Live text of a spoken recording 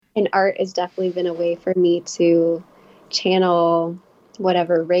And art has definitely been a way for me to channel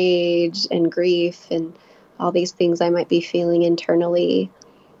whatever rage and grief and all these things I might be feeling internally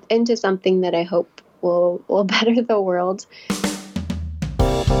into something that I hope will better the world.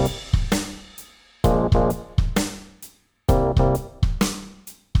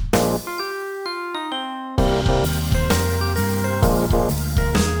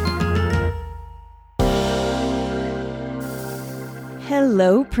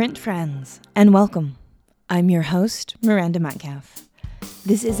 Hello, print friends, and welcome. I'm your host, Miranda Metcalf.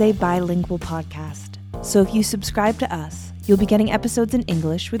 This is a bilingual podcast, so if you subscribe to us, you'll be getting episodes in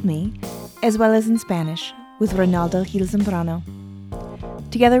English with me, as well as in Spanish with Ronaldo Gil Zambrano.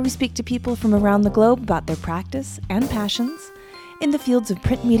 Together, we speak to people from around the globe about their practice and passions in the fields of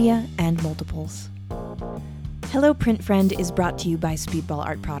print media and multiples. Hello, Print Friend is brought to you by Speedball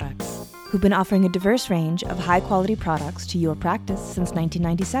Art Products, who've been offering a diverse range of high-quality products to your practice since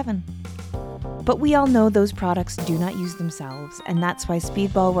 1997. But we all know those products do not use themselves, and that's why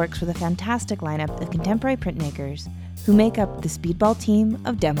Speedball works with a fantastic lineup of contemporary printmakers who make up the Speedball team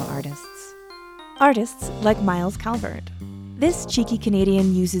of demo artists. Artists like Miles Calvert. This cheeky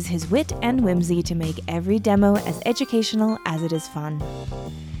Canadian uses his wit and whimsy to make every demo as educational as it is fun.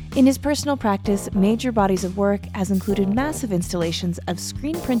 In his personal practice, major bodies of work has included massive installations of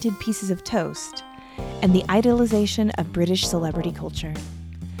screen-printed pieces of toast and the idolization of British celebrity culture.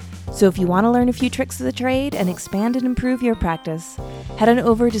 So if you want to learn a few tricks of the trade and expand and improve your practice, head on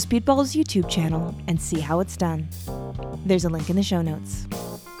over to Speedball's YouTube channel and see how it's done. There's a link in the show notes.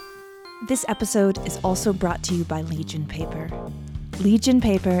 This episode is also brought to you by Legion Paper. Legion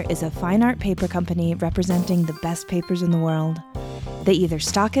Paper is a fine art paper company representing the best papers in the world. They either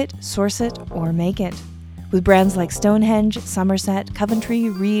stock it, source it, or make it. With brands like Stonehenge, Somerset, Coventry,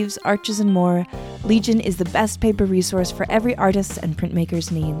 Reeves, Arches, and more, Legion is the best paper resource for every artist's and printmaker's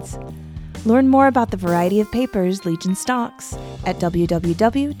needs. Learn more about the variety of papers Legion stocks at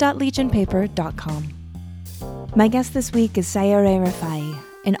www.legionpaper.com. My guest this week is Sayare Rafai,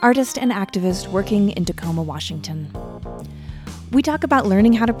 an artist and activist working in Tacoma, Washington. We talk about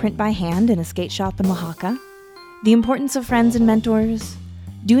learning how to print by hand in a skate shop in Oaxaca, the importance of friends and mentors,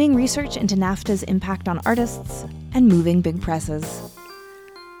 doing research into NAFTA's impact on artists, and moving big presses.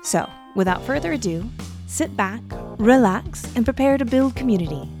 So, without further ado, sit back, relax, and prepare to build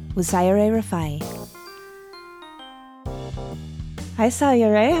community with Sayare Rafai. Hi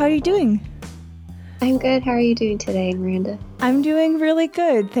Sayare, how are you doing? I'm good. How are you doing today, Miranda? I'm doing really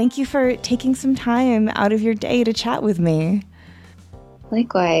good. Thank you for taking some time out of your day to chat with me.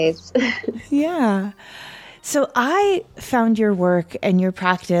 Likewise. Yeah. So I found your work and your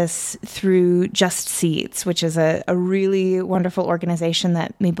practice through Just Seeds, which is a really wonderful organization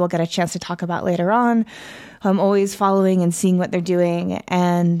that maybe we'll get a chance to talk about later on. I'm always following and seeing what they're doing.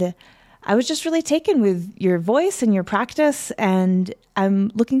 And I was just really taken with your voice and your practice. And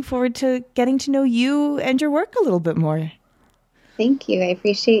I'm looking forward to getting to know you and your work a little bit more. Thank you. I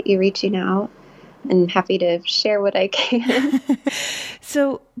appreciate you reaching out. I'm happy to share what I can.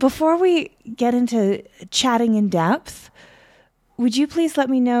 So before we get into chatting in depth, would you please let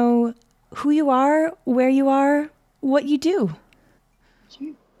me know who you are, where you are, what you do? Sure.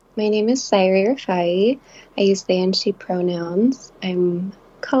 My name is Sayare Rafai. I use they and she pronouns. I'm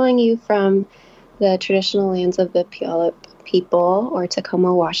calling you from the traditional lands of the Puyallup people, or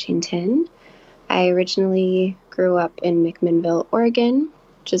Tacoma, Washington. I originally grew up in McMinnville, Oregon,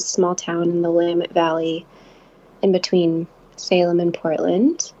 which is a small town in the Willamette Valley in between Salem and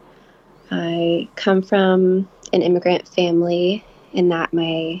Portland. I come from an immigrant family in that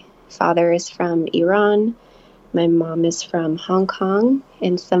my father is from Iran, my mom is from Hong Kong,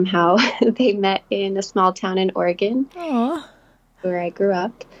 and somehow they met in a small town in Oregon. Aww. Where I grew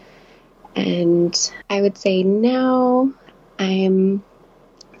up. And I would say now I'm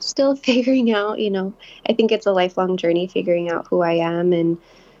still figuring out, I think it's a lifelong journey figuring out who I am and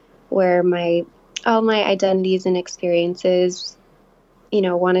where all my identities and experiences,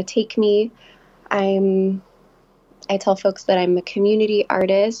 want to take me. I tell folks that I'm a community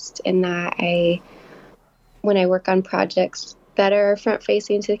artist and that when I work on projects that are front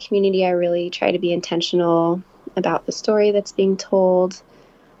facing to the community, I really try to be intentional about the story that's being told.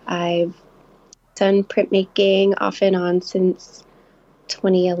 I've done printmaking off and on since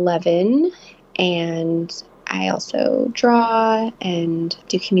 2011, and I also draw and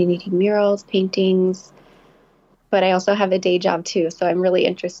do community murals, paintings, but I also have a day job too, so I'm really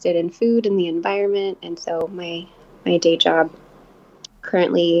interested in food and the environment, and so my day job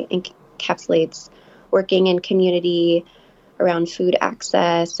currently encapsulates working in community around food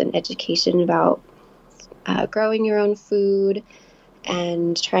access and education about growing your own food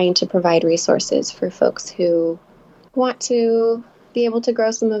and trying to provide resources for folks who want to be able to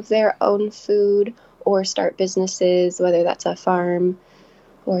grow some of their own food or start businesses, whether that's a farm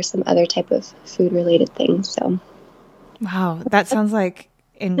or some other type of food related thing. So, wow, that sounds like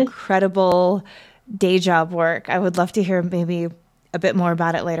incredible day job work. I would love to hear maybe a bit more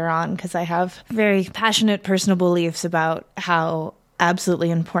about it later on, because I have very passionate personal beliefs about how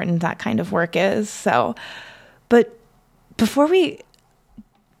absolutely important that kind of work is. So, but before we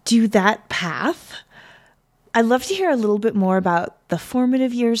do that path, I'd love to hear a little bit more about the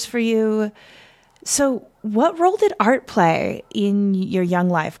formative years for you. So what role did art play in your young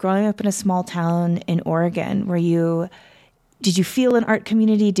life, growing up in a small town in Oregon? Did you feel an art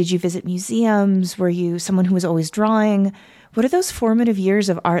community? Did you visit museums? Were you someone who was always drawing? What are those formative years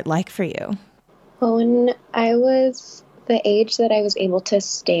of art like for you? Well, when I was the age that I was able to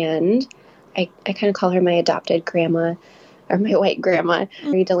stand, I kind of call her my adopted grandma, or my white grandma.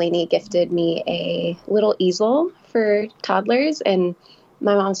 Mary Delaney gifted me a little easel for toddlers, and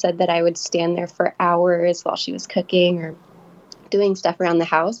my mom said that I would stand there for hours while she was cooking or doing stuff around the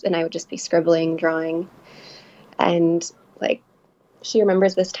house, and I would just be scribbling, drawing. And like, she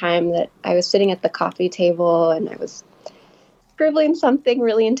remembers this time that I was sitting at the coffee table and I was scribbling something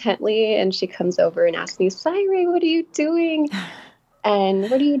really intently, and she comes over and asks me, "Saire, what are you doing? And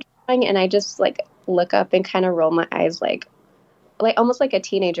what are you drawing?" And I just like look up and kind of roll my eyes like almost like a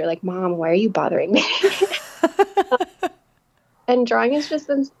teenager, like, "Mom, why are you bothering me?" And drawing has just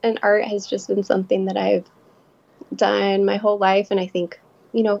been, and art has just been something that I've done my whole life. And I think,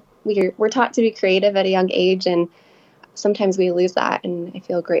 we're taught to be creative at a young age, and sometimes we lose that. And I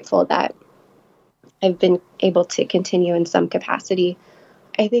feel grateful that I've been able to continue in some capacity.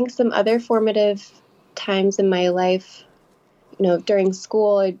 I think some other formative times in my life, during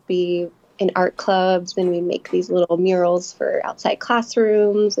school, I'd be in art clubs, and we make these little murals for outside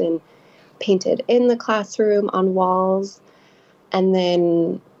classrooms and painted in the classroom on walls. And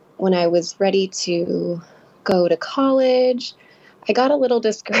then when I was ready to go to college, I got a little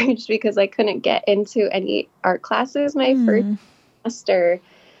discouraged because I couldn't get into any art classes my first semester.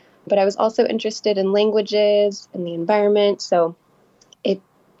 But I was also interested in languages and the environment. So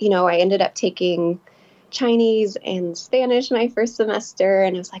I ended up taking Chinese and Spanish my first semester.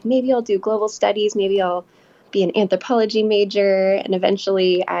 And I was like, maybe I'll do global studies. Maybe I'll be an anthropology major. And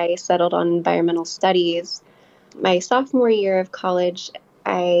eventually I settled on environmental studies. My sophomore year of college,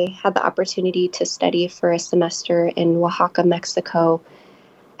 I had the opportunity to study for a semester in Oaxaca, Mexico.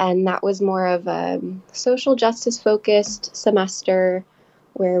 And that was more of a social justice focused semester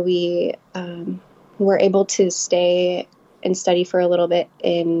where we were able to stay and study for a little bit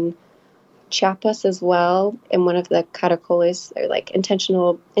in Chiapas as well, in one of the caracoles, or like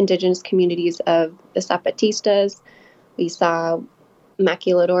intentional indigenous communities of the Zapatistas. We saw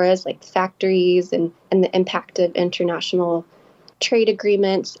maquiladoras, like factories, and the impact of international trade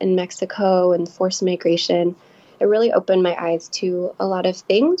agreements in Mexico and forced migration. It really opened my eyes to a lot of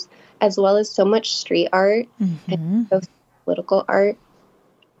things, as well as so much street art and political art.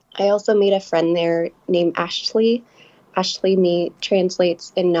 I also made a friend there named Ashley. Ashley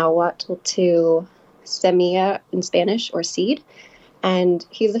translates in Nahuatl to semilla in Spanish, or seed. And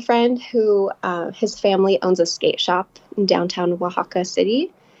he's a friend who, his family owns a skate shop in downtown Oaxaca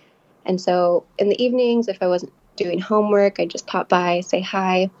City. And so in the evenings, if I wasn't doing homework, I'd just pop by, say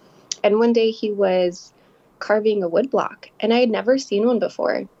hi. And one day he was carving a woodblock, and I had never seen one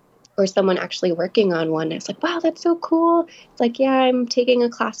before, or someone actually working on one. I was like, wow, that's so cool. It's like, yeah, I'm taking a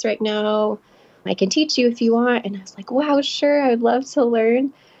class right now. I can teach you if you want. And I was like, wow, sure, I'd love to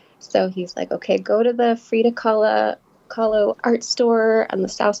learn. So he's like, okay, go to the Frida Kahlo art store on the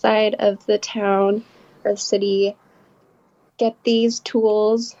south side of the town or the city. Get these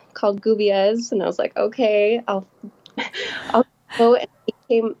tools called gubias. And I was like, okay, I'll go. And he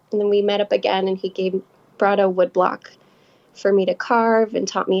came, and then we met up again, and he brought a wood block for me to carve and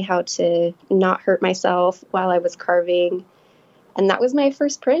taught me how to not hurt myself while I was carving. And that was my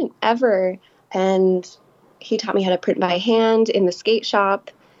first print ever. And he taught me how to print by hand in the skate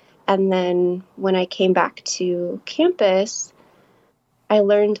shop. And then when I came back to campus, I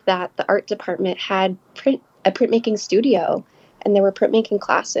learned that the art department had a printmaking studio, and there were printmaking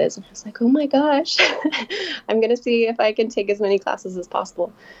classes. And I was like, oh my gosh, I'm going to see if I can take as many classes as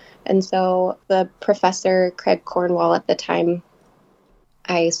possible. And so the professor, Craig Cornwall, at the time,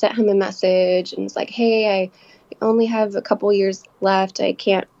 I sent him a message and was like, hey, I only have a couple years left. I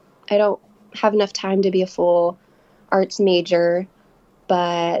don't have enough time to be a full arts major,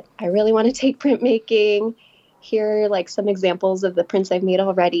 but I really want to take printmaking. Here are like some examples of the prints I've made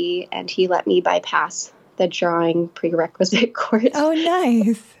already. And he let me bypass the drawing prerequisite course. Oh,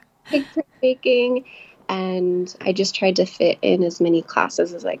 nice. Printmaking. And I just tried to fit in as many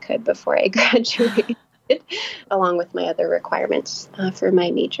classes as I could before I graduated, along with my other requirements for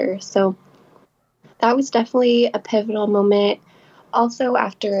my major. So that was definitely a pivotal moment. Also,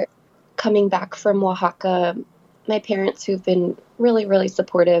 after coming back from Oaxaca, my parents, who've been really, really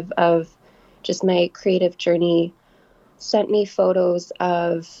supportive of just my creative journey, sent me photos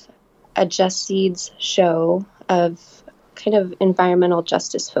of a Just Seeds show of kind of environmental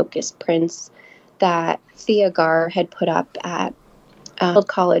justice focused prints that Thea Gar had put up at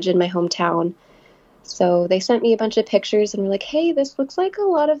college in my hometown. So they sent me a bunch of pictures and were like, hey, this looks like a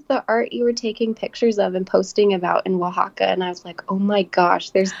lot of the art you were taking pictures of and posting about in Oaxaca. And I was like, oh my gosh,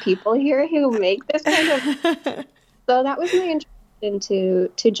 there's people here who make this kind of. So that was my introduction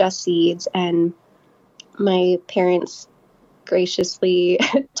to Just Seeds. And my parents graciously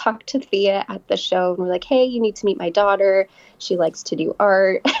talked to Thea at the show and were like, hey, you need to meet my daughter. She likes to do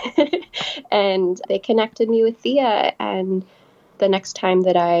art. And they connected me with Thea. And the next time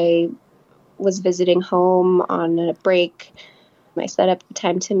that I was visiting home on a break, I set up the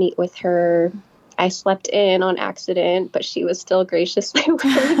time to meet with her. I slept in on accident, but she was still graciously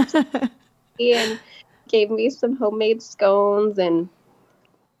willing to me and gave me some homemade scones and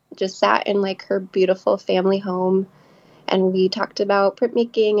just sat in like her beautiful family home. And we talked about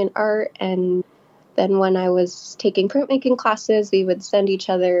printmaking and art. And then when I was taking printmaking classes, we would send each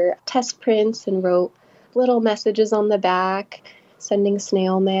other test prints and wrote little messages on the back, sending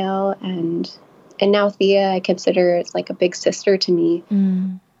snail mail. And now Thea, I consider as like a big sister to me.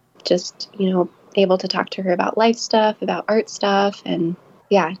 Just, able to talk to her about life stuff, about art stuff. And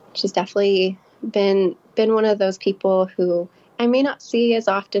yeah, she's definitely been one of those people who I may not see as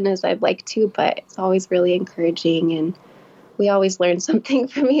often as I'd like to, but it's always really encouraging. And we always learn something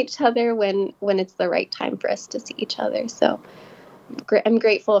from each other when it's the right time for us to see each other. So I'm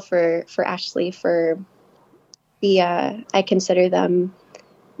grateful for Ashley, for I consider them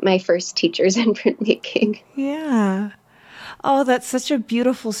my first teachers in printmaking. Yeah. Oh, that's such a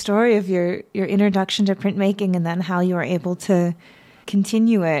beautiful story of your introduction to printmaking and then how you were able to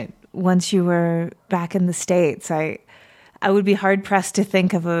continue it once you were back in the States. I would be hard pressed to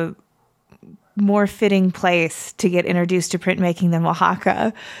think of a more fitting place to get introduced to printmaking than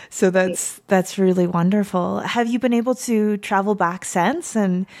Oaxaca. So that's really wonderful. Have you been able to travel back since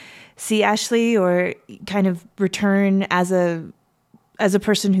and see Ashley, or kind of return as a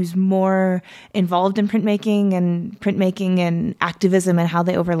person who's more involved in printmaking and activism and how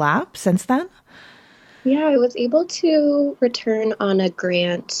they overlap since then? Yeah, I was able to return on a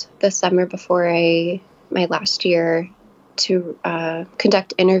grant the summer before my last year to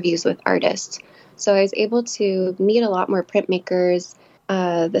conduct interviews with artists. So I was able to meet a lot more printmakers.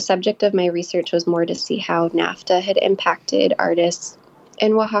 The subject of my research was more to see how NAFTA had impacted artists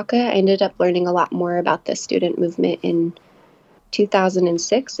in Oaxaca. I ended up learning a lot more about the student movement in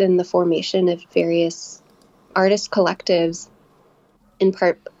 2006 and the formation of various artist collectives, in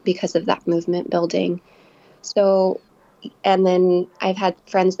part because of that movement building. So, and then I've had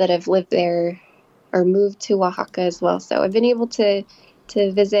friends that have lived there or moved to Oaxaca as well. So I've been able to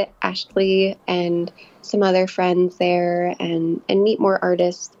visit Ashley and some other friends there and meet more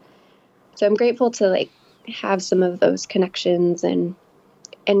artists. So I'm grateful to have some of those connections and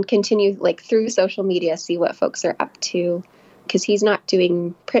continue through social media, see what folks are up to, because he's not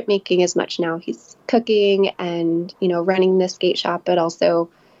doing printmaking as much now. He's cooking and, running the skate shop, but also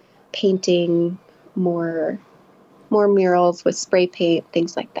painting more murals with spray paint,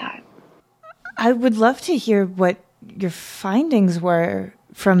 things like that. I would love to hear what your findings were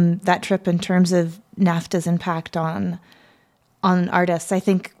from that trip in terms of NAFTA's impact on artists. I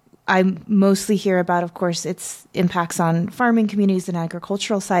think I mostly hear about, of course, its impacts on farming communities and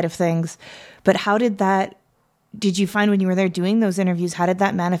agricultural side of things. But how did you find when you were there doing those interviews, how did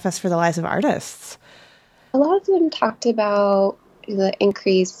that manifest for the lives of artists? A lot of them talked about the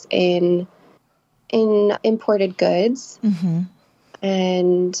increase in imported goods,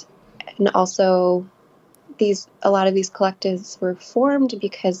 and also a lot of these collectives were formed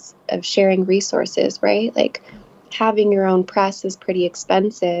because of sharing resources, right? Like having your own press is pretty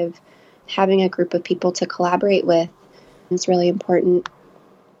expensive. Having a group of people to collaborate with is really important.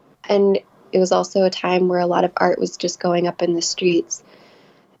 And it was also a time where a lot of art was just going up in the streets.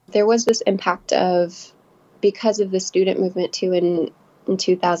 There was this impact of, because of the student movement too, in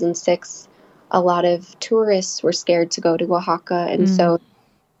 2006, a lot of tourists were scared to go to Oaxaca, and so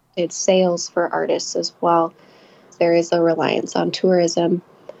it's sales for artists as well. There is a reliance on tourism.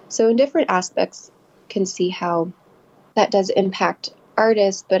 So in different aspects, can see how that does impact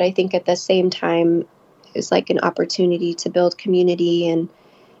artists, but I think at the same time, is like an opportunity to build community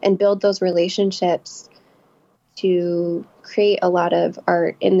and build those relationships to create a lot of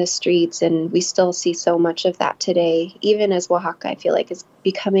art in the streets. And we still see so much of that today, even as Oaxaca, I feel like, is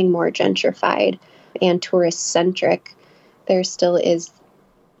becoming more gentrified and tourist centric. There still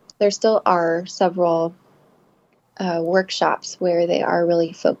are several workshops where they are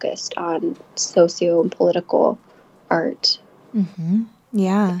really focused on socio and political art. Mm-hmm.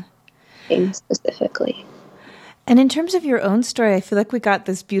 Yeah. Specifically. And in terms of your own story, I feel like we got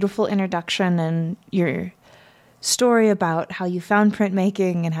this beautiful introduction and your story about how you found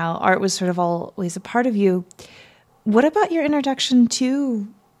printmaking and how art was sort of always a part of you. What about your introduction to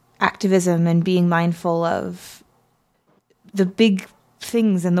activism and being mindful of the big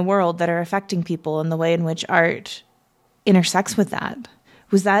things in the world that are affecting people and the way in which art intersects with that?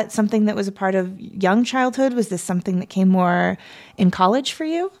 Was that something that was a part of young childhood? Was this something that came more in college for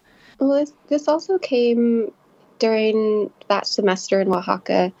you? Well, this also came during that semester in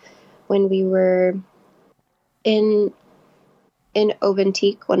Oaxaca when we were in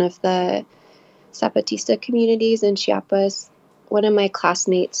Oventique, one of the Zapatista communities in Chiapas. One of my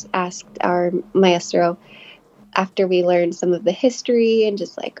classmates asked our maestro, after we learned some of the history and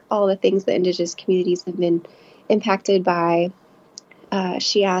just like all the things that indigenous communities have been impacted by,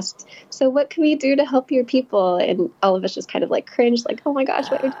 she asked, so what can we do to help your people? And all of us just kind of like cringed, like, oh my gosh,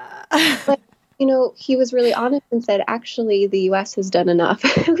 what would but he was really honest and said, actually, the U.S. has done enough.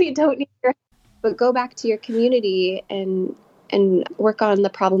 We don't need your help, but go back to your community and work on the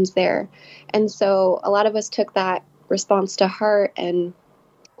problems there. And so a lot of us took that response to heart. And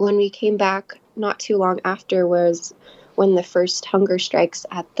when we came back, not too long after was when the first hunger strikes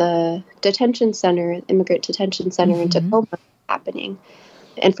at the detention center, immigrant detention center in Tacoma, happening.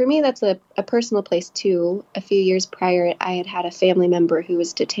 And for me, that's a personal place too. A few years prior, I had a family member who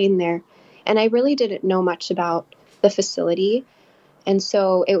was detained there, and I really didn't know much about the facility. And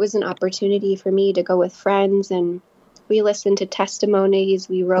so it was an opportunity for me to go with friends, and we listened to testimonies.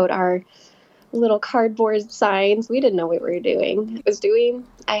 We wrote our little cardboard signs. We didn't know what we were doing.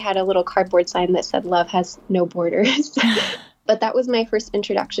 I had a little cardboard sign that said, "Love has no borders." But that was my first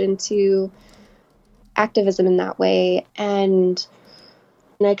introduction to activism in that way. And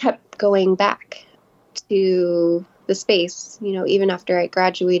I kept going back to the space, even after I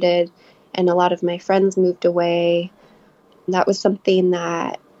graduated and a lot of my friends moved away. That was something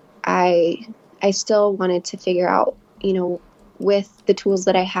that I still wanted to figure out, with the tools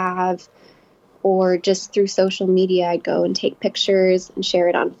that I have, or just through social media. I'd go and take pictures and share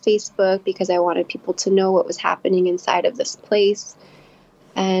it on Facebook because I wanted people to know what was happening inside of this place.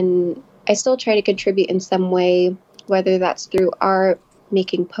 And I still try to contribute in some way, whether that's through art,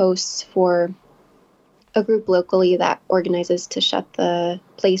 making posts for a group locally that organizes to shut the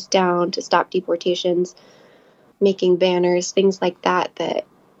place down, to stop deportations, making banners, things like that I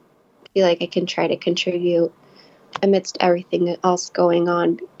feel like I can try to contribute amidst everything else going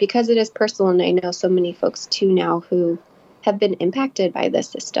on, because it is personal. And I know so many folks too now who have been impacted by the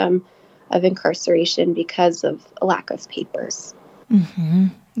system of incarceration because of a lack of papers. Mm-hmm.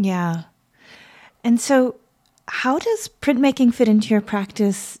 Yeah. And so how does printmaking fit into your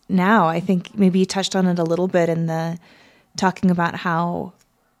practice now? I think maybe you touched on it a little bit in the talking about how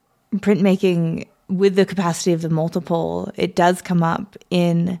printmaking, with the capacity of the multiple, it does come up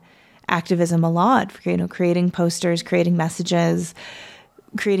in activism a lot, creating posters, creating messages,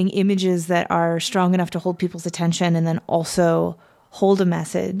 creating images that are strong enough to hold people's attention and then also hold a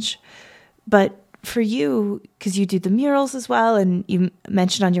message. But for you, because you do the murals as well, and you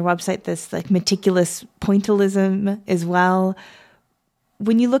mentioned on your website this like meticulous pointillism as well.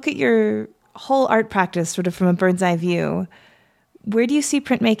 When you look at your whole art practice sort of from a bird's eye view, where do you see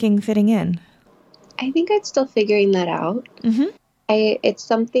printmaking fitting in? I think I'm still figuring that out. Mm-hmm. It's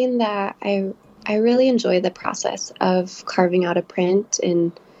something that I really enjoy the process of carving out a print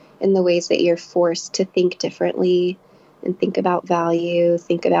in the ways that you're forced to think differently and think about value,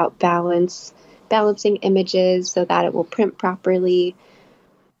 think about balancing images so that it will print properly.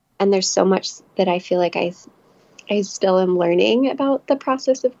 And there's so much that I feel like I still am learning about the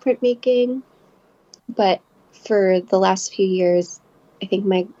process of printmaking. But for the last few years, I think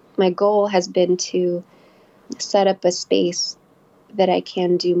my goal has been to set up a space that I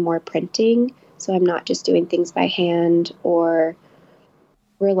can do more printing. So I'm not just doing things by hand or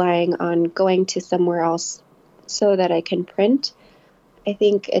relying on going to somewhere else so that I can print. I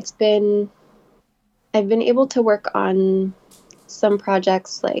think I've been able to work on some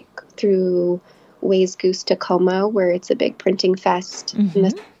projects like through Ways Goose Tacoma, where it's a big printing fest.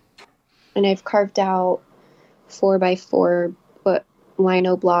 Mm-hmm. And I've carved out 4x4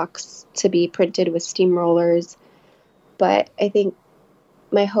 lino blocks to be printed with steamrollers. But I think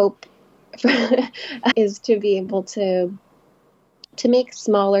my hope is to be able to make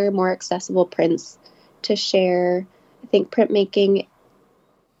smaller, more accessible prints to share. I think printmaking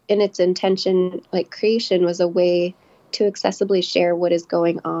in its intention, like creation, was a way to accessibly share what is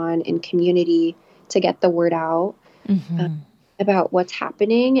going on in community, to get the word out about what's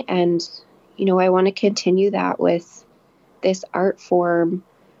happening. And, I want to continue that with this art form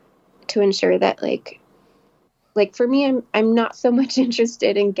to ensure that like for me, I'm not so much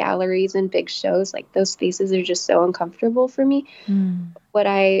interested in galleries and big shows. Like those spaces are just so uncomfortable for me. What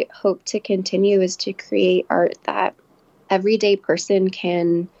I hope to continue is to create art that everyday person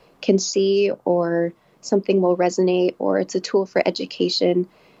can see, or something will resonate, or it's a tool for education.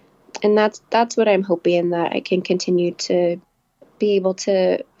 And that's what I'm hoping, that I can continue to be able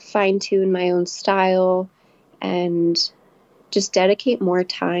to fine tune my own style and just dedicate more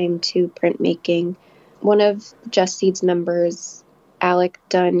time to printmaking. One of Just Seeds members, Alec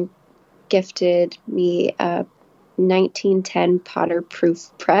Dunn, gifted me a 1910 Potter Proof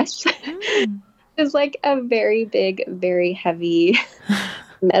press. It's like a very big, very heavy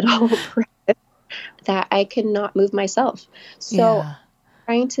metal press that I cannot move myself. So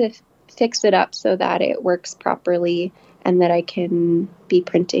trying to fix it up so that it works properly and that I can be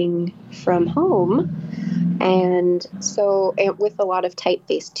printing from home. And so with a lot of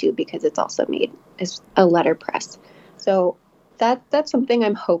typeface too, because it's also made as a letterpress. So that's something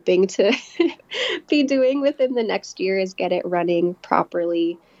I'm hoping to be doing within the next year, is get it running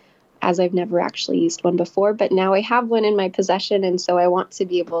properly, as I've never actually used one before. But now I have one in my possession, and so I want to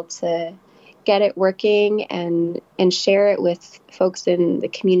be able to get it working and share it with folks in the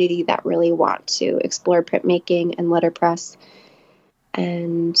community that really want to explore printmaking and letterpress,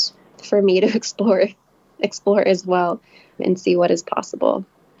 and for me to explore as well and see what is possible.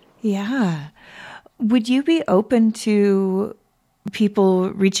 Yeah. Would you be open to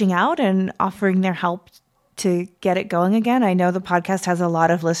people reaching out and offering their help to get it going again? I know the podcast has a lot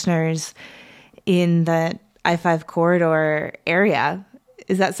of listeners in the I-5 corridor area.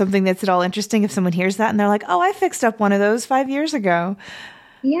 Is that something that's at all interesting if someone hears that and they're like, oh, I fixed up one of those 5 years ago?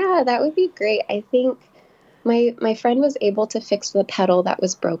 Yeah, that would be great. I think my friend was able to fix the pedal that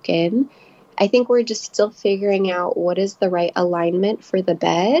was broken. I think we're just still figuring out what is the right alignment for the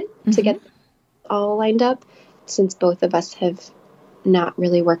bed to get all lined up, since both of us have not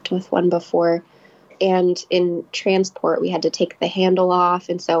really worked with one before. And in transport, we had to take the handle off.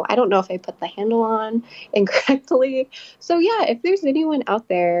 And so I don't know if I put the handle on incorrectly. So yeah, if there's anyone out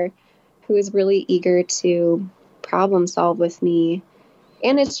there who is really eager to problem solve with me,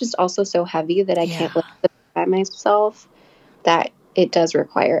 and it's just also so heavy that I can't lift it by myself, that it does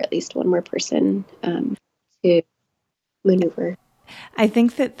require at least one more person to maneuver. I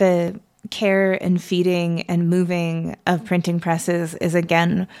think that the care and feeding and moving of printing presses is,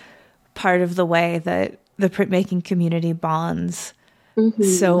 again, part of the way that the printmaking community bonds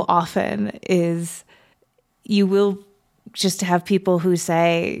so often. Is you will just have people who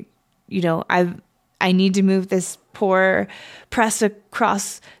say, I need to move this poor press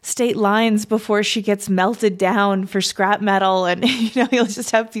across state lines before she gets melted down for scrap metal. And, you'll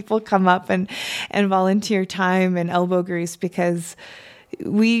just have people come up and volunteer time and elbow grease, because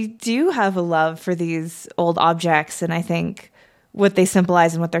we do have a love for these old objects, and I think what they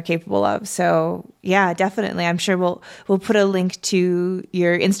symbolize and what they're capable of. So yeah, definitely. I'm sure we'll put a link to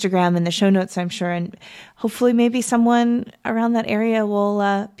your Instagram in the show notes, I'm sure. And hopefully maybe someone around that area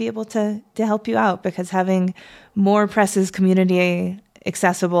will be able to help you out, because having more presses community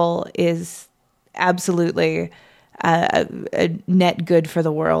accessible is absolutely a net good for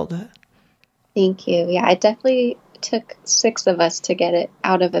the world. Thank you. Yeah, it definitely took 6 of us to get it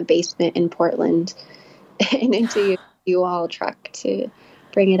out of a basement in Portland and into U-Haul truck to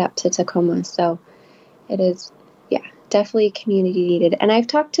bring it up to Tacoma. So it is, definitely community needed. And I've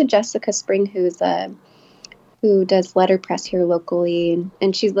talked to Jessica Spring, who does letterpress here locally,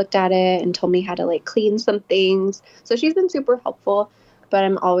 and she's looked at it and told me how to clean some things. So she's been super helpful. But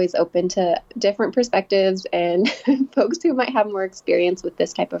I'm always open to different perspectives and folks who might have more experience with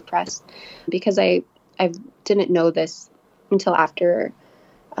this type of press, because I didn't know this until after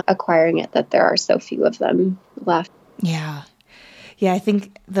acquiring it, that there are so few of them left. Yeah. I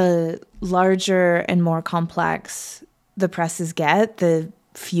think the larger and more complex the presses get, the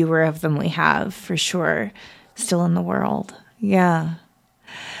fewer of them we have, for sure, still in the world. Yeah.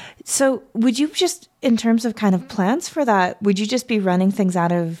 So would you just, in terms of kind of plans for that, would you just be running things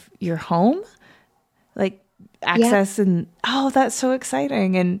out of your home? Like access? Yeah. And that's so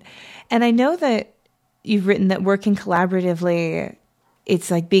exciting. And I know that you've written that working collaboratively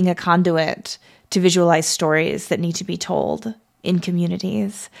it's like being a conduit to visualize stories that need to be told in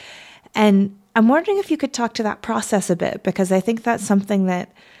communities. And I'm wondering if you could talk to that process a bit, because I think that's something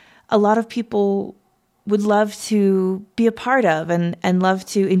that a lot of people would love to be a part of and love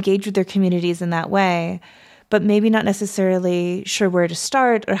to engage with their communities in that way, but maybe not necessarily sure where to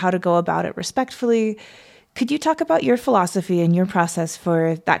start or how to go about it respectfully. Could you talk about your philosophy and your process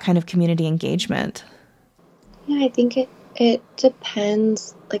for that kind of community engagement? Yeah, I think it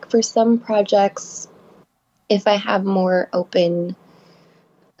depends. Like for some projects, if I have more open,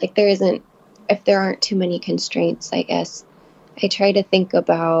 like if there aren't too many constraints, I guess, I try to think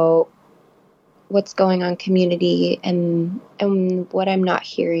about what's going on community and what I'm not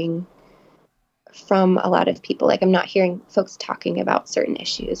hearing from a lot of people. Like I'm not hearing folks talking about certain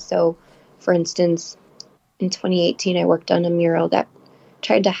issues. So for instance, in 2018, I worked on a mural that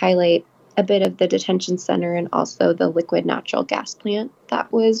tried to highlight a bit of the detention center and also the liquid natural gas plant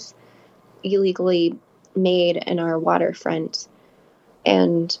that was illegally made in our waterfront,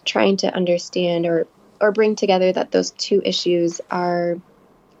 and trying to understand or bring together that those two issues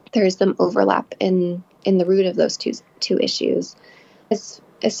there's some overlap in the root of those two issues.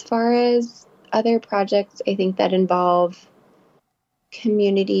 As far as other projects, I think that involve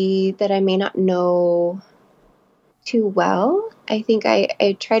community that I may not know too well. I think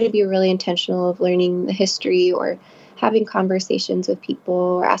I try to be really intentional of learning the history or having conversations with people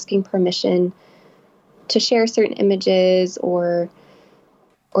or asking permission to share certain images or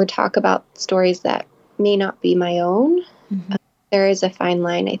talk about stories that may not be my own. Mm-hmm. There is a fine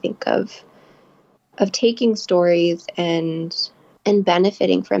line, I think, of taking stories and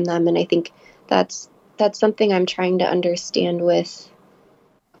benefiting from them. And I think that's something I'm trying to understand with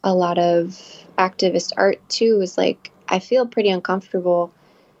a lot of activist art too, is like, I feel pretty uncomfortable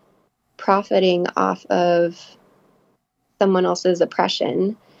profiting off of someone else's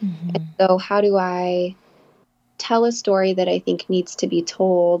oppression. Mm-hmm. And so how do I tell a story that I think needs to be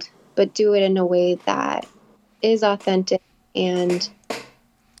told, but do it in a way that is authentic and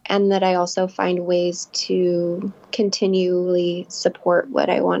that I also find ways to continually support what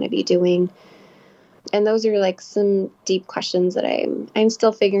I want to be doing. And those are like some deep questions that I'm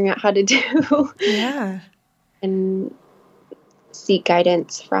still figuring out how to do. Yeah. And seek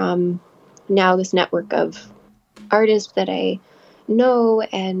guidance from now this network of artists that I know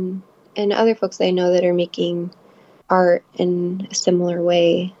and other folks that I know that are making art in a similar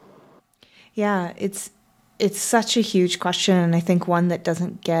way. Yeah, it's such a huge question, and I think one that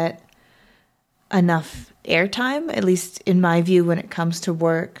doesn't get enough airtime, at least in my view, when it comes to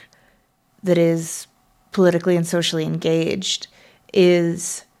work that is politically and socially engaged,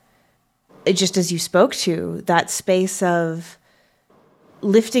 is just as you spoke to, that space of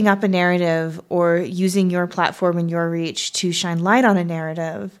lifting up a narrative or using your platform and your reach to shine light on a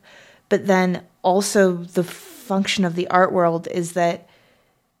narrative. But then also the function of the art world is that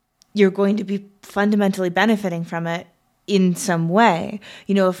you're going to be fundamentally benefiting from it in some way,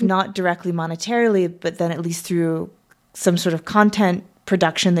 if not directly monetarily, but then at least through some sort of content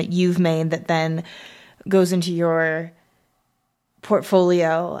production that you've made that then goes into your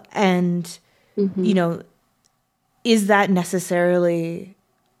portfolio. And, mm-hmm. Is that necessarily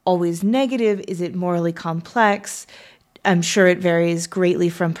always negative? Is it morally complex? I'm sure it varies greatly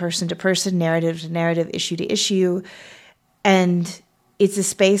from person to person, narrative to narrative, issue to issue. And it's a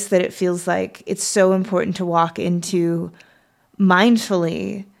space that it feels like it's so important to walk into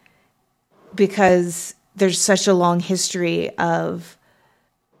mindfully, because there's such a long history of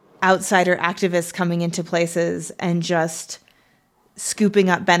outsider activists coming into places and just scooping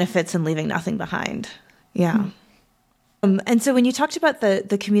up benefits and leaving nothing behind. Yeah. Mm-hmm. And so when you talked about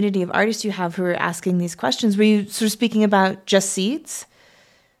the community of artists you have who are asking these questions, were you sort of speaking about Just Seeds?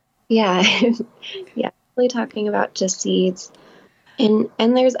 Yeah. Yeah, really talking about Just Seeds. And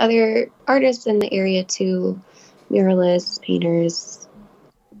there's other artists in the area too, muralists, painters,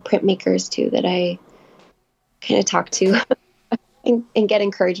 printmakers too, that I kind of talk to and get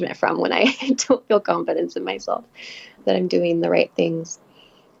encouragement from when I don't feel confidence in myself that I'm doing the right things.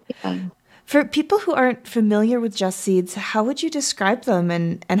 Yeah. For people who aren't familiar with Just Seeds, how would you describe them,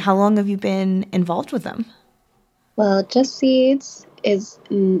 and how long have you been involved with them? Well, Just Seeds is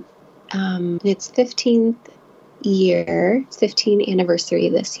its 15th year, 15th anniversary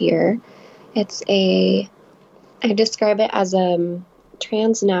this year. I describe it as a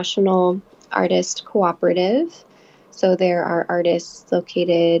transnational artist cooperative. So there are artists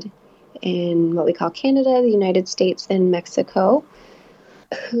located in what we call Canada, the United States, and Mexico,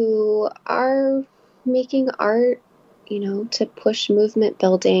 who are making art, to push movement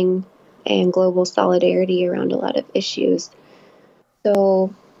building and global solidarity around a lot of issues.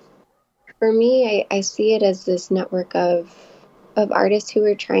 So for me, I see it as this network of artists who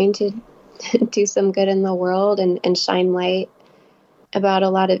are trying to do some good in the world and shine light about a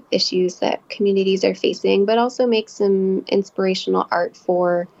lot of issues that communities are facing, but also make some inspirational art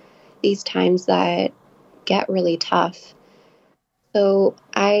for these times that get really tough. So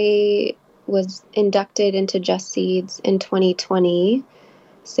I was inducted into Just Seeds in 2020.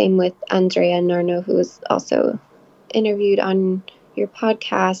 Same with Andrea Narno, who was also interviewed on your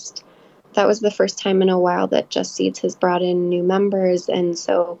podcast. That was the first time in a while that Just Seeds has brought in new members. And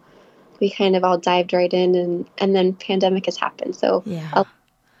so we kind of all dived right in, and then pandemic has happened. So I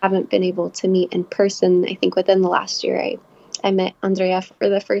haven't been able to meet in person. I think within the last year, I met Andrea for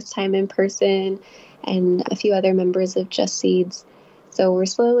the first time in person and a few other members of Just Seeds. So we're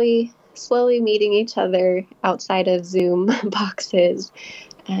slowly meeting each other outside of Zoom boxes.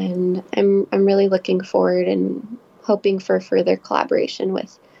 And I'm really looking forward and hoping for further collaboration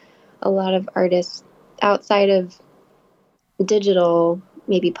with a lot of artists outside of digital,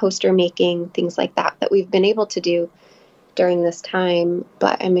 maybe poster making, things like that we've been able to do during this time.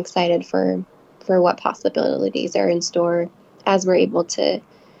 But I'm excited for what possibilities are in store as we're able to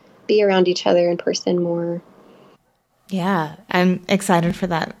be around each other in person more. Yeah, I'm excited for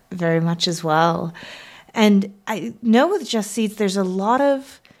that very much as well. And I know with Just Seeds, there's a lot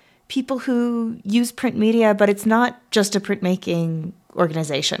of people who use print media, but it's not just a printmaking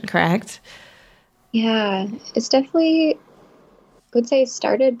organization, correct? Yeah, it's definitely, I would say,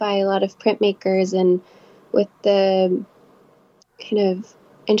 started by a lot of printmakers, and with the kind of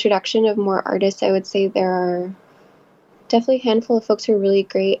introduction of more artists, I would say there are definitely a handful of folks who are really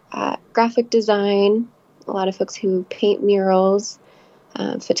great at graphic design, a lot of folks who paint murals,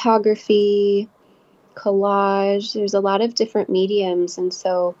 photography, collage. There's a lot of different mediums, and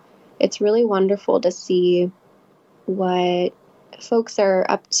so it's really wonderful to see what folks are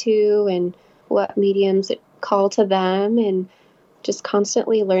up to and what mediums call to them, and just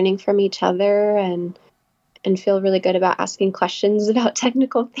constantly learning from each other and feel really good about asking questions about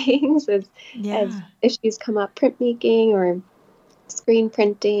technical things as issues come up, printmaking or screen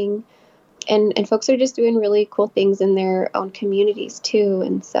printing. And folks are just doing really cool things in their own communities too.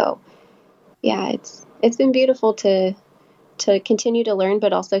 And so, yeah, it's been beautiful to continue to learn,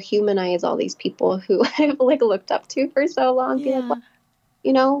 but also humanize all these people who I've looked up to for so long. Yeah.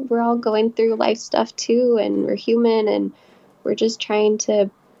 We're all going through life stuff too, and we're human, and we're just trying to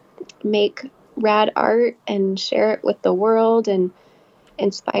make rad art and share it with the world and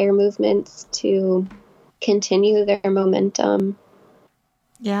inspire movements to continue their momentum.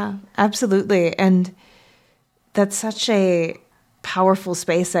 Yeah, absolutely. And that's such a powerful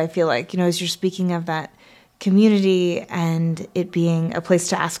space, I feel like, as you're speaking of that community and it being a place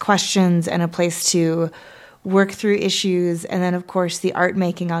to ask questions and a place to work through issues. And then, of course, the art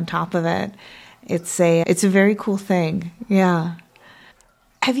making on top of it. It's a very cool thing. Yeah.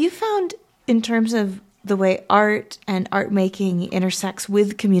 Have you found, in terms of the way art and art making intersects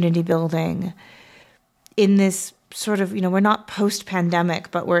with community building in this sort of, we're not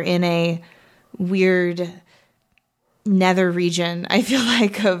post-pandemic, but we're in a weird nether region, I feel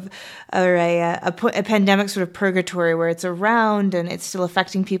like, of a pandemic sort of purgatory where it's around and it's still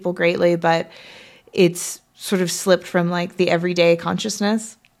affecting people greatly, but it's sort of slipped from the everyday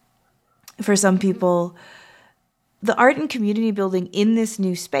consciousness for some people. The art and community building in this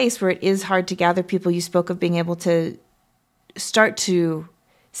new space where it is hard to gather people, you spoke of being able to start to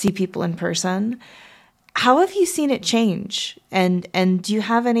see people in person. How have you seen it change? And do you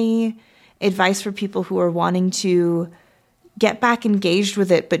have any advice for people who are wanting to get back engaged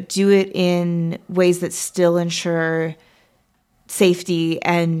with it, but do it in ways that still ensure safety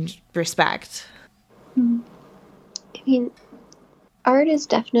and respect? I mean, art is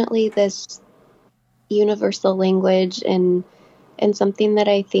definitely this universal language and something that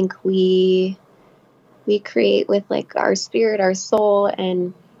I think we create with our spirit, our soul,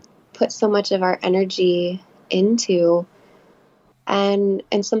 and put so much of our energy into. And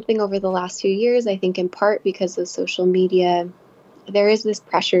something over the last few years, I think in part because of social media, there is this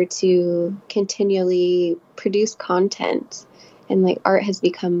pressure to continually produce content, and art has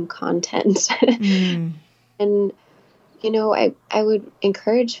become content. And I would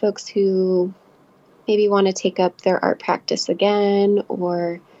encourage folks who maybe want to take up their art practice again,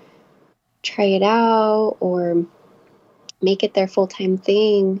 or try it out, or make it their full-time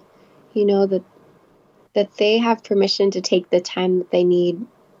thing, that they have permission to take the time that they need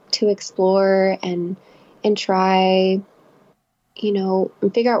to explore and try,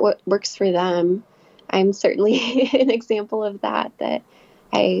 and figure out what works for them. I'm certainly an example of that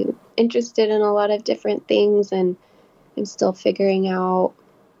I'm interested in a lot of different things, and I'm still figuring out,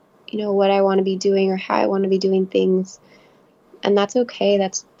 what I want to be doing or how I want to be doing things. And that's okay.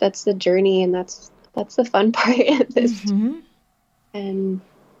 That's the journey, and that's the fun part of this. Mm-hmm.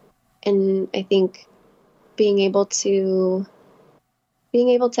 And I think being able to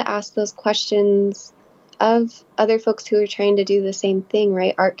ask those questions of other folks who are trying to do the same thing,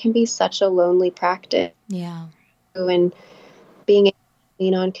 right? Art can be such a lonely practice. Yeah. And being able to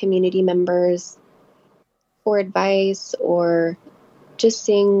lean on community members for advice, or just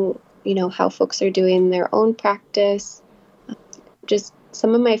seeing, how folks are doing their own practice. Just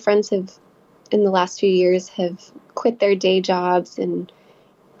some of my friends have, in the last few years, have quit their day jobs and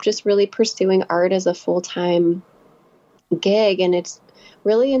just really pursuing art as a full-time gig. And it's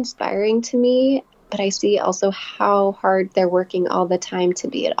really inspiring to me, but I see also how hard they're working all the time to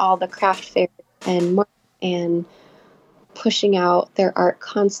be at all the craft fairs and pushing out their art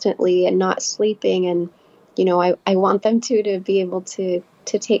constantly and not sleeping. And, I want them to be able to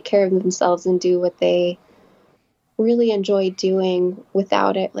take care of themselves and do what they really enjoy doing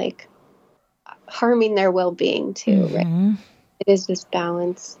without it, like, harming their well-being too, Mm-hmm. right? It is this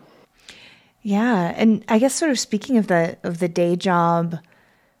balance. Yeah. And I guess sort of speaking of the day job,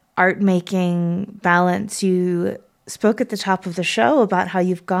 art making balance, you spoke at the top of the show about how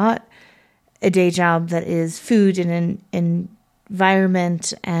you've got a day job that is food and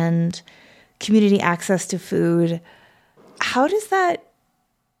environment and community access to food. How does that,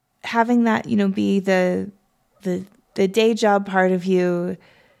 having that, be the day job part of you,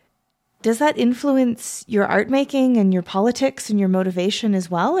 does that influence your art making and your politics and your motivation as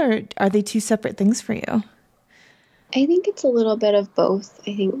well? Or are they two separate things for you? I think it's a little bit of both.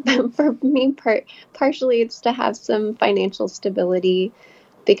 I think for me, partially it's to have some financial stability,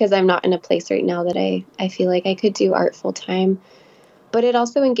 because I'm not in a place right now that I feel like I could do art full time. But it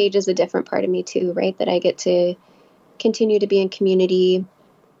also engages a different part of me too, right? That I get to continue to be in community,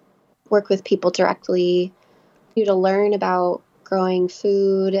 work with people directly, to learn about growing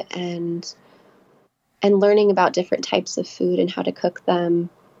food and learning about different types of food and how to cook them.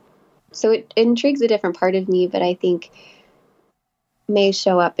 So it intrigues a different part of me, but I think may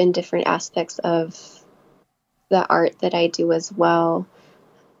show up in different aspects of the art that I do as well.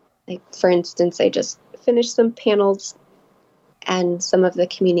 Like, for instance, I just finished some panels, and some of the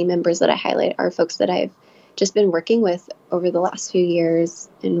community members that I highlight are folks that I've just been working with over the last few years,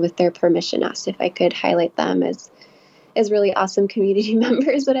 and with their permission asked if I could highlight them as really awesome community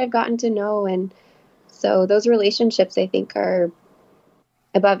members that I've gotten to know. And so those relationships, I think, are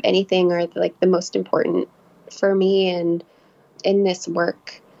above anything, are like the most important for me and in this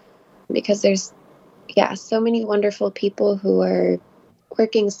work, because there's so many wonderful people who are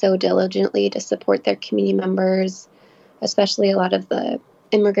working so diligently to support their community members, especially a lot of the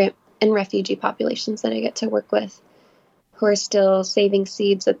immigrant and refugee populations that I get to work with, who are still saving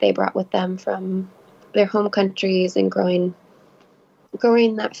seeds that they brought with them from their home countries and growing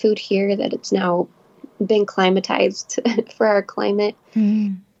that food here, that it's now been climatized for our climate.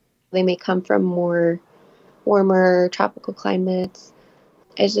 Mm. They may come from more warmer tropical climates.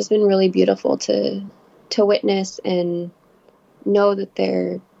 It's just been really beautiful to witness and know that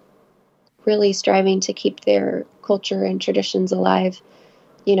they're really striving to keep their culture and traditions alive,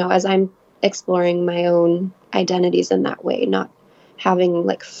 as I'm exploring my own identities in that way, not having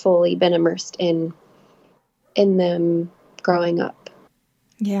like fully been immersed in them growing up.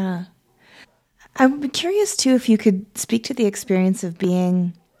 Yeah. I'm curious too if you could speak to the experience of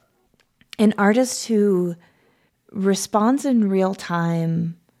being an artist who responds in real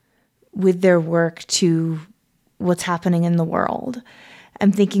time with their work to what's happening in the world.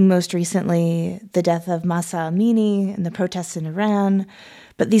 I'm thinking most recently the death of Mahsa Amini and the protests in Iran,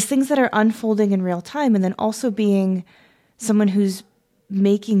 but these things that are unfolding in real time, and then also being someone who's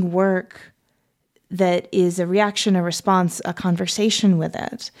making work that is a reaction, a response, a conversation with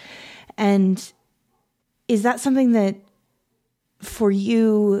it. And is that something that for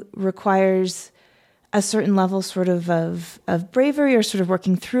you requires a certain level sort of bravery, or sort of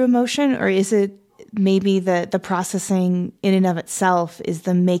working through emotion? Or is it maybe the processing in and of itself is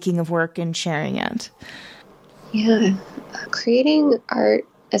the making of work and sharing it? Yeah. Creating art,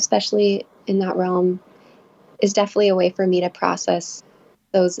 especially in that realm, is definitely a way for me to process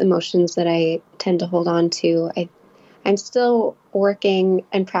those emotions that I tend to hold on to. I'm still working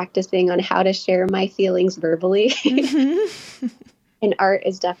and practicing on how to share my feelings verbally. Mm-hmm. And art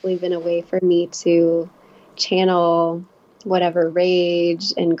has definitely been a way for me to channel whatever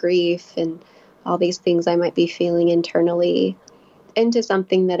rage and grief and all these things I might be feeling internally into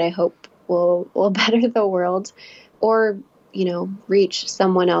something that I hope will better the world, or, reach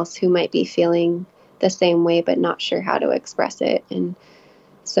someone else who might be feeling the same way, but not sure how to express it. And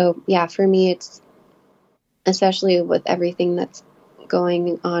so, yeah, for me, it's especially with everything that's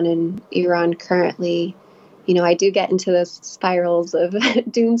going on in Iran currently, I do get into those spirals of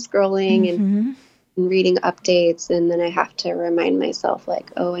doom scrolling and reading updates, and then I have to remind myself, like,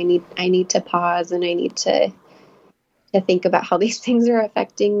 oh, I need to pause, and I need to think about how these things are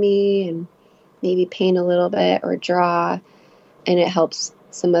affecting me, and maybe paint a little bit or draw, and it helps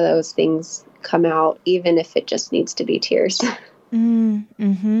some of those things come out, even if it just needs to be tears.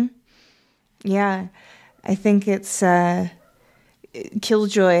 Yeah, I think it's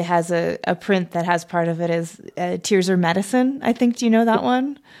Killjoy has a print that has part of it as tears are medicine. I think, do you know that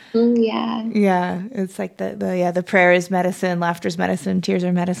one? Yeah. Yeah, it's like the prayer is medicine, laughter is medicine, tears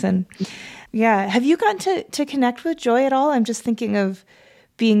are medicine. Yeah. Have you gotten to connect with Joy at all? I'm just thinking of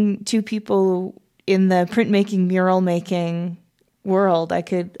being two people in the printmaking, mural making world. I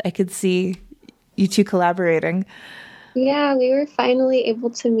could see you two collaborating. Yeah, we were finally able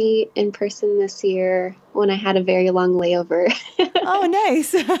to meet in person this year when I had a very long layover. Oh,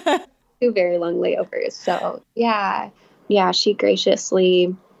 nice. 2 very long layovers. So, yeah, she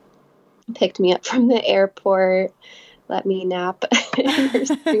graciously picked me up from the airport, let me nap in her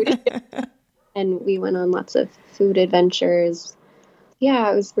studio, and we went on lots of food adventures.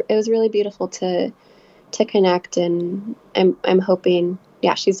 Yeah, it was really beautiful to connect, and I'm hoping,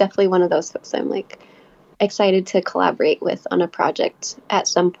 yeah, she's definitely one of those folks I'm like excited to collaborate with on a project at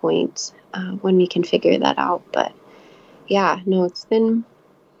some point when we can figure that out. But yeah, no, it's been,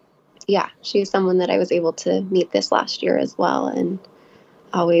 yeah, she's someone that I was able to meet this last year as well, and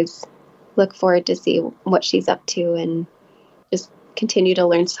always look forward to see what she's up to and just continue to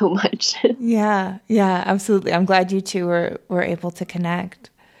learn so much. Yeah, absolutely. I'm glad you two were able to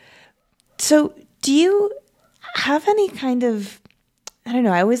connect. So do you have any kind of, I don't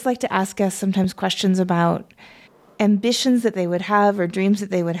know, I always like to ask guests sometimes questions about ambitions that they would have or dreams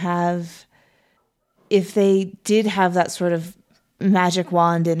that they would have if they did have that sort of magic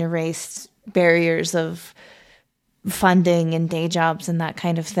wand and erased barriers of funding and day jobs and that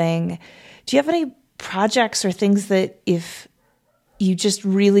kind of thing. Do you have any projects or things that if you just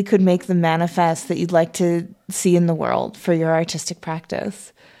really could make them manifest that you'd like to see in the world for your artistic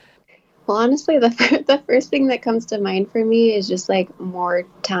practice? Well, honestly, the first thing that comes to mind for me is just like more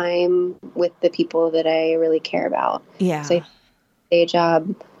time with the people that I really care about. Yeah. So day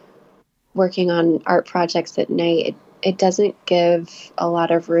job, working on art projects at night, it doesn't give a lot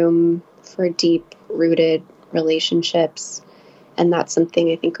of room for deep rooted relationships. And that's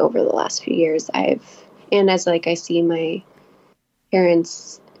something I think over the last few years and as like I see my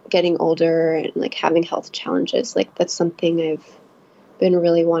parents getting older and like having health challenges, like that's something I've been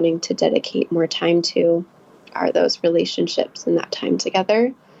really wanting to dedicate more time to, are those relationships and that time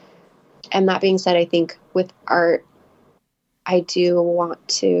together. And that being said, I think with art, I do want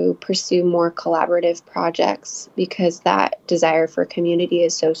to pursue more collaborative projects because that desire for community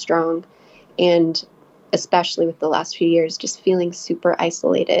is so strong. And especially with the last few years, just feeling super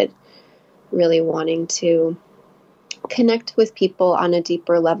isolated, really wanting to connect with people on a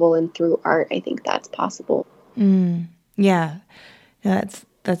deeper level, and through art, I think that's possible. Yeah.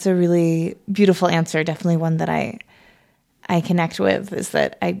 That's a really beautiful answer. Definitely one that I connect with, is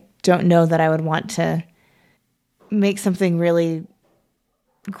that I don't know that I would want to make something really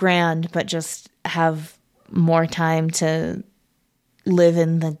grand, but just have more time to live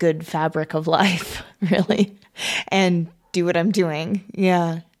in the good fabric of life, really, and do what I'm doing.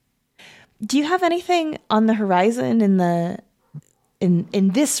 Yeah. Do you have anything on the horizon in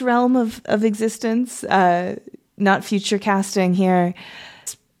this realm of existence? Not future casting here.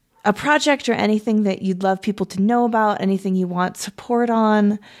 A project or anything that you'd love people to know about, anything you want support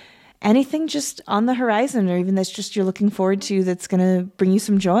on, anything just on the horizon, or even that's just you're looking forward to that's going to bring you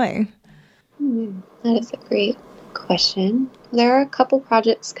some joy? That is a great question. There are a couple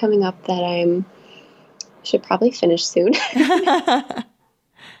projects coming up that I should probably finish soon.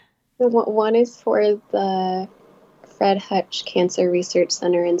 One is for the Fred Hutch Cancer Research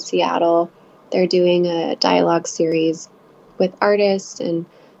Center in Seattle. They're doing a dialogue series with artists, and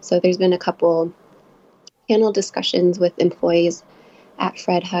so there's been a couple panel discussions with employees at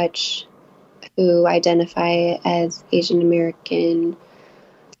Fred Hutch who identify as Asian American,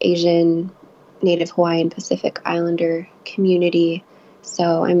 Asian, Native Hawaiian, Pacific Islander community.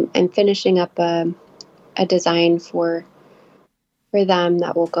 So I'm finishing up a design for them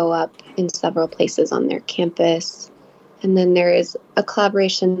that will go up in several places on their campus. And then there is a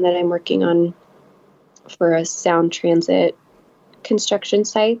collaboration that I'm working on for a sound transit construction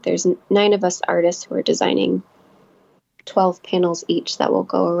site. There's 9 of us artists who are designing 12 panels each that will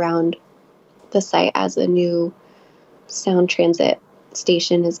go around the site as a new sound transit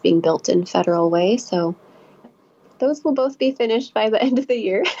station is being built in Federal Way. So those will both be finished by the end of the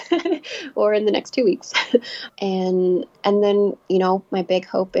year or in the next 2 weeks. and then, my big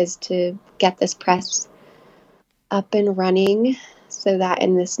hope is to get this press up and running so that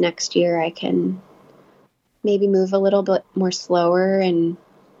in this next year I can maybe move a little bit more slower and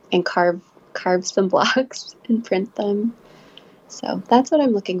carve some blocks and print them. So that's what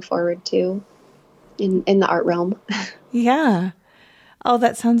I'm looking forward to in the art realm. Yeah. Oh,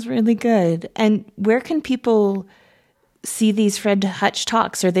 that sounds really good. And where can people see these Fred Hutch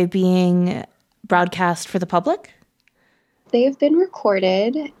talks? Are they being broadcast for the public? They have been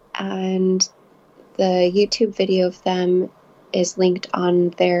recorded, and the YouTube video of them is linked on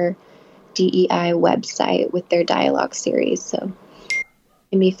their DEI website with their dialogue series. So it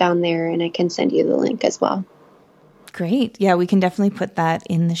can be found there, and I can send you the link as well. Great. Yeah, we can definitely put that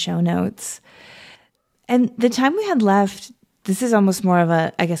in the show notes. And the time we had left, this is almost more of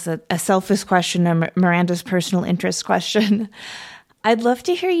a selfish question, or Miranda's personal interest question. I'd love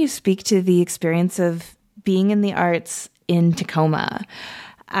to hear you speak to the experience of being in the arts in Tacoma.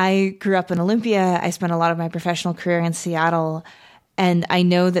 I grew up in Olympia. I spent a lot of my professional career in Seattle. And I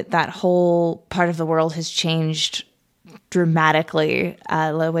know that whole part of the world has changed dramatically,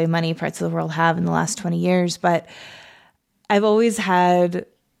 the way many parts of the world have in the last 20 years. But I've always had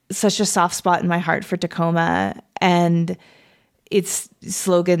such a soft spot in my heart for Tacoma and its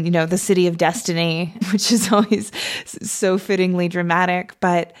slogan, the city of destiny, which is always so fittingly dramatic.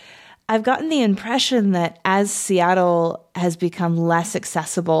 But I've gotten the impression that as Seattle has become less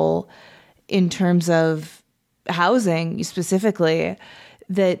accessible in terms of housing specifically,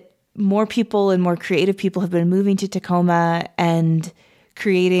 that more people and more creative people have been moving to Tacoma and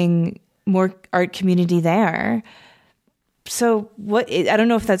creating more art community there. So I don't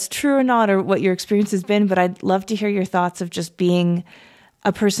know if that's true or not, or what your experience has been, but I'd love to hear your thoughts of just being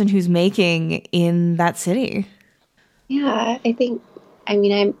a person who's making in that city. Yeah,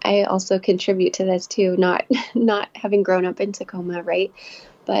 I also contribute to this too, not having grown up in Tacoma, right?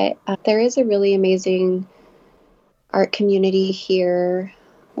 But there is a really amazing art community here,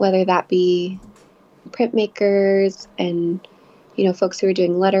 whether that be printmakers and, folks who are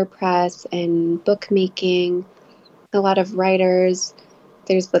doing letterpress and bookmaking, a lot of writers.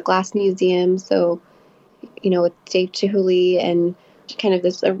 There's the Glass Museum. So, with Dave Chihuly and kind of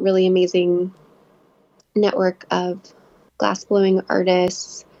a really amazing network of glassblowing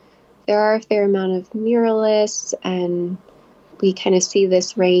artists. There are a fair amount of muralists, and we kind of see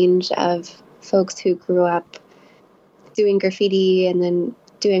this range of folks who grew up doing graffiti and then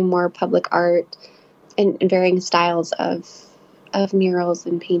doing more public art and varying styles of murals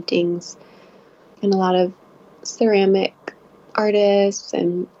and paintings, and a lot of ceramic artists.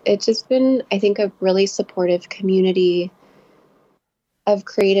 And it's just been, I think, a really supportive community of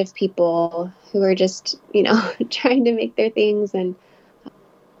creative people who are just, trying to make their things, and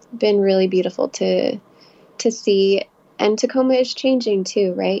it's been really beautiful to see. And Tacoma is changing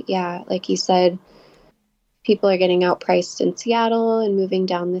too, right? Yeah, like you said, people are getting outpriced in Seattle and moving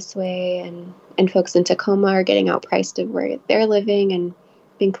down this way, and folks in Tacoma are getting outpriced of where they're living and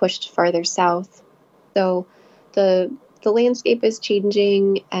being pushed farther south. So the landscape is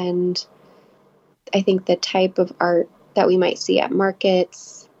changing, and I think the type of art that we might see at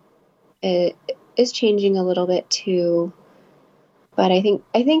markets is changing a little bit too. But I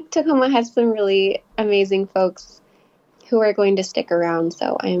think Tacoma has some really amazing folks who are going to stick around.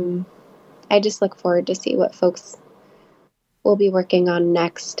 So I just look forward to see what folks will be working on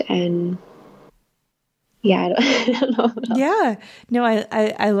next. And yeah, I don't know. Yeah, no,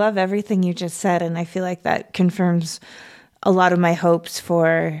 I love everything you just said, and I feel like that confirms a lot of my hopes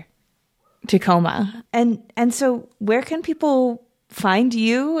for Tacoma. And so where can people find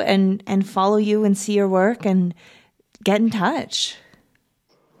you and follow you and see your work and get in touch?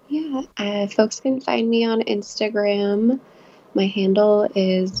 Yeah, folks can find me on Instagram. My handle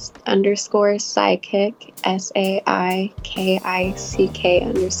is _Saikick, SAIKICK_.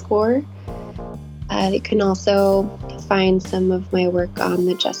 You can also find some of my work on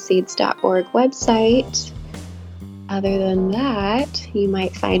the justseeds.org website. Other than that, you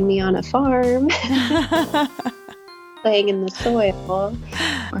might find me on a farm, playing in the soil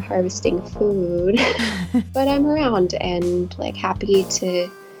or harvesting food. But I'm around and happy to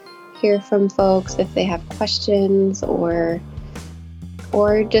hear from folks if they have questions or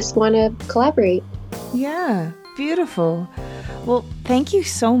just want to collaborate. Yeah, beautiful. Well, thank you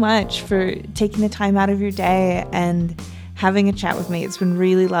so much for taking the time out of your day and having a chat with me. It's been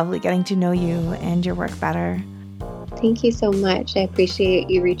really lovely getting to know you and your work better. Thank you so much. I appreciate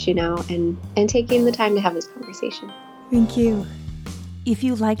you reaching out and taking the time to have this conversation. Thank you. If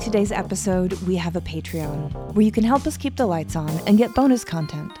you like today's episode, we have a Patreon where you can help us keep the lights on and get bonus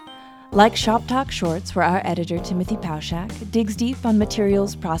content, like Shop Talk Shorts, where our editor, Timothy Pauschak, digs deep on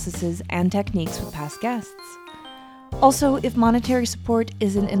materials, processes, and techniques with past guests. Also, if monetary support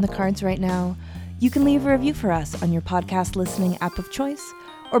isn't in the cards right now, you can leave a review for us on your podcast listening app of choice,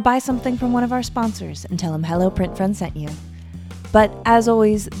 or buy something from one of our sponsors and tell them Hello Print Friend sent you. But as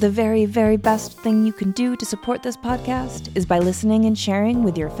always, the very, very best thing you can do to support this podcast is by listening and sharing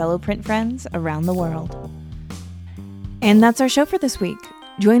with your fellow print friends around the world. And that's our show for this week.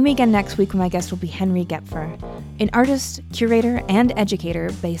 Join me again next week when my guest will be Henry Gepfer, an artist, curator, and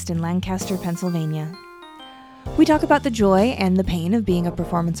educator based in Lancaster, Pennsylvania. We talk about the joy and the pain of being a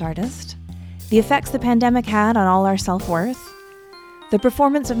performance artist, the effects the pandemic had on all our self-worth, the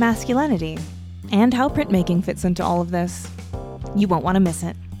performance of masculinity, and how printmaking fits into all of this. You won't want to miss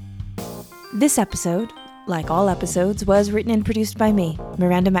it. This episode, like all episodes, was written and produced by me,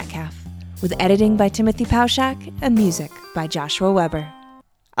 Miranda Metcalf, with editing by Timothy Pauschak and music by Joshua Weber.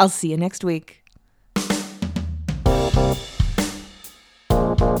 I'll see you next week.